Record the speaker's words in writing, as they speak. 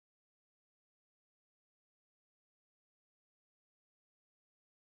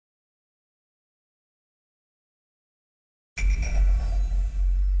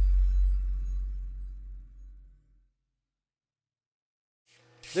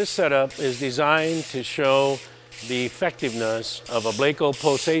This setup is designed to show the effectiveness of a BLACOH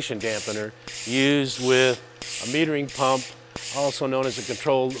pulsation dampener used with a metering pump, also known as a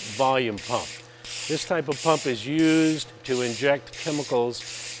controlled volume pump. This type of pump is used to inject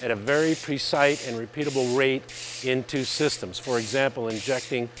chemicals at a very precise and repeatable rate into systems. For example,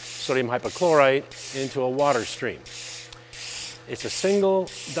 injecting sodium hypochlorite into a water stream. It's a single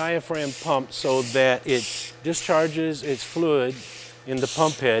diaphragm pump so that it discharges its fluid in the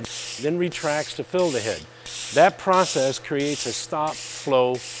pump head, then retracts to fill the head. That process creates a stop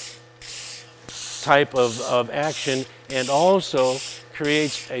flow type of action and also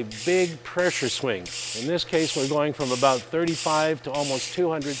creates a big pressure swing. In this case, we're going from about 35 to almost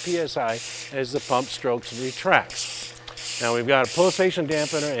 200 psi as the pump strokes and retracts. Now we've got a pulsation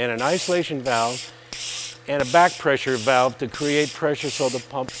dampener and an isolation valve and a back pressure valve to create pressure so the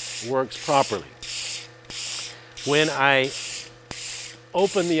pump works properly. When I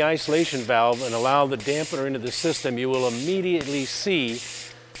open the isolation valve and allow the dampener into the system, you will immediately see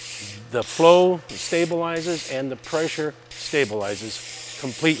the flow stabilizes and the pressure stabilizes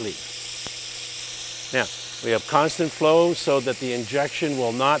completely. Now, we have constant flow so that the injection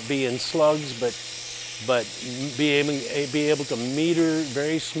will not be in slugs, but be able to meter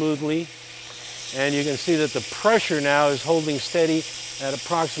very smoothly. And you can see that the pressure now is holding steady at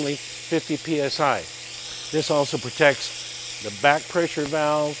approximately 50 psi. This also protects the back pressure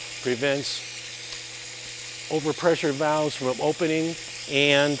valve, prevents overpressure valves from opening,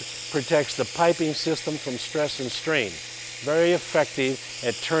 and protects the piping system from stress and strain. Very effective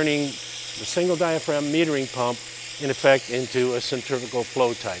at turning the single diaphragm metering pump, in effect, into a centrifugal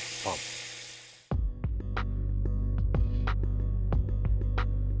flow type pump.